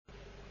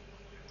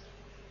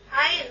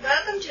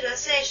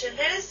session,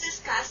 let us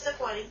discuss the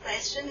following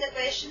question. The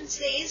question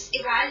says,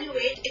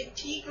 evaluate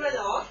integral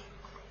of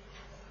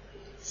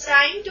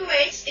sine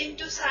 2x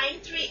into sine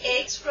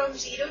 3x from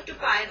 0 to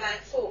pi by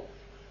 4.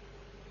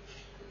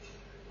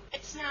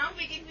 Let's now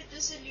begin with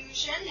the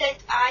solution. Let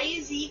I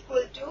is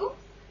equal to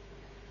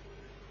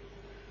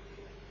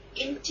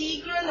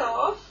integral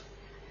of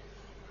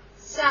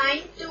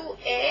sine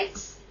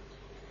 2x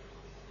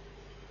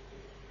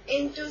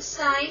into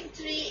sine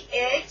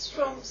 3x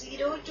from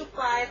 0 to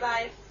pi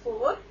by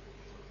 4.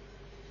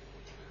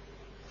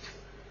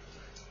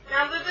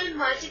 Now we will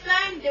multiply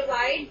and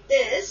divide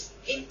this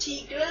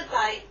integral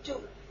by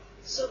 2.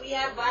 So we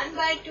have 1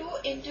 by 2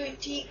 into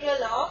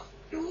integral of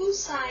 2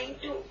 sine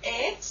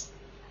 2x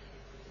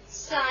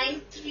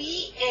sine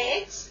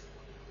 3x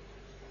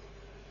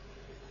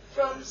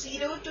from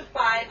 0 to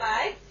pi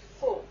by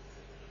 4.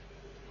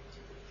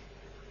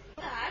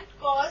 That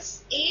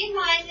cos A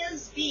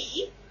minus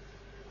B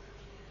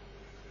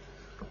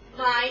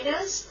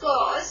minus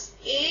cos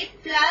A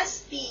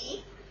plus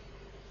B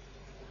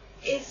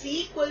is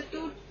equal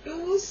to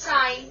 2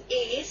 sine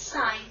A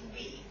sine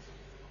B.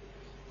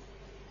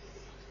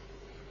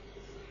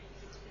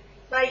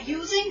 By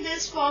using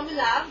this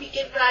formula, we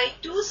can write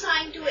 2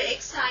 sine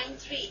 2x sine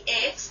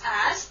 3x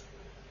as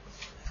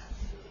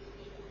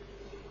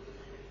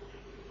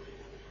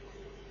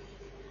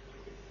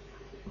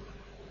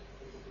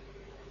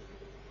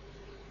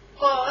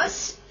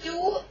cos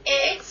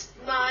 2x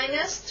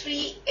minus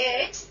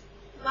 3x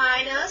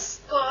minus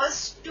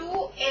cos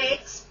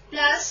 2x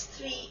plus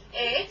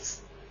 3x.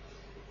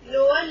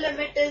 Lower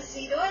limit is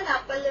 0 and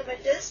upper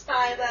limit is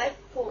pi by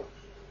 4.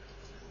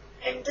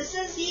 And this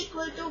is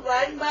equal to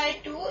 1 by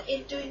 2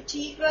 into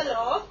integral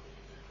of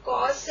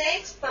cos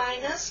x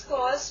minus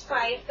cos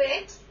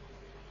 5x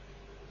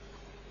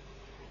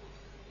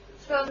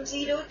from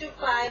 0 to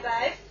pi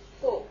by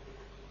 4.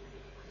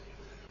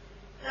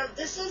 Now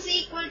this is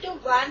equal to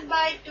 1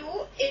 by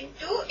 2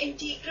 into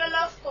integral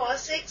of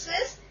cos x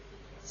is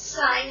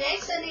sin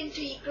x and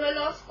integral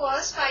of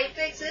cos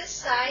 5x is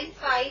sin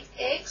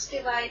 5x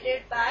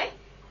divided by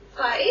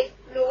 5.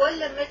 Lower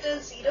limit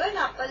is 0 and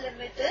upper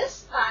limit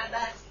is pi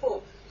by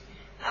 4.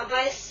 Now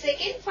by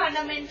second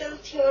fundamental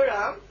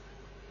theorem,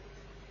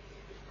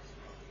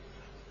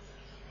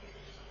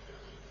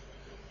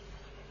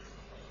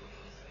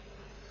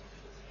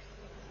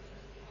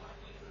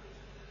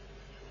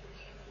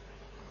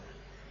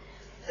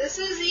 this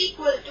is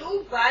equal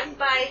to 1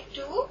 by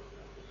 2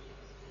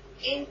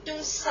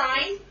 into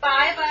sine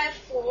pi by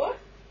 4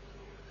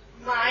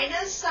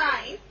 minus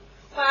sine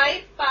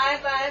 5 pi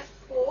by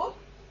 4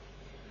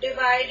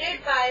 divided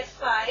by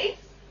 5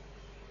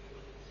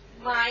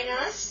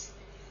 minus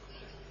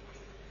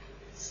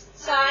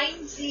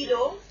sine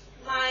 0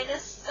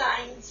 minus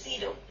sine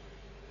 0.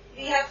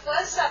 We have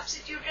first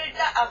substituted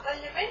the upper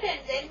limit and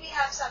then we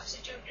have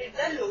substituted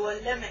the lower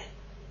limit.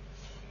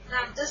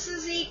 Now this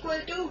is equal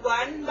to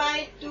 1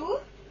 by 2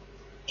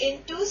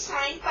 into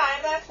sine pi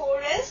by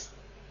 4 is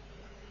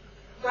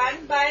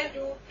 1 by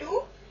root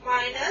 2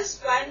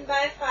 minus 1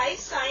 by 5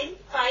 sine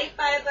 5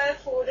 pi by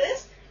 4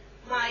 is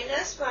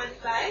minus 1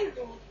 by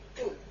root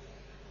 2.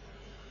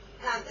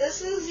 Now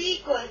this is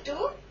equal to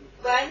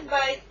 1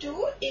 by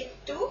 2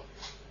 into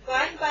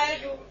 1 by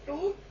root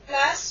 2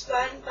 plus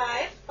 1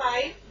 by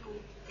 5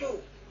 root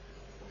 2.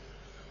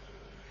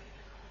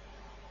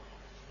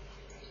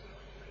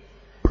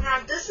 Now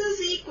this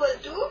is equal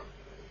to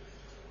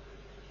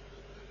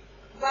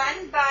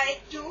 1 by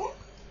 2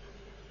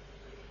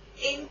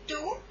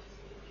 into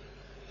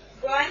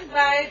 1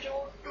 by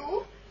root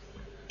 2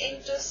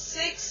 into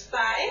 6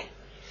 by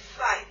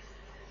 5.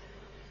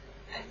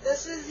 And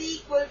this is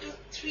equal to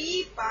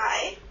 3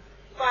 by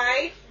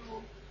 5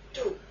 root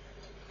 2.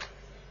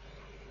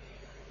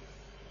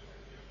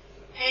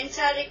 Hence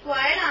our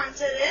required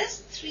answer is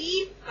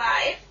 3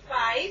 by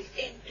 5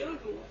 into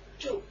root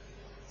 2.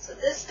 So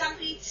this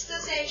completes the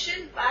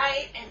session.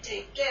 Bye and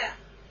take care.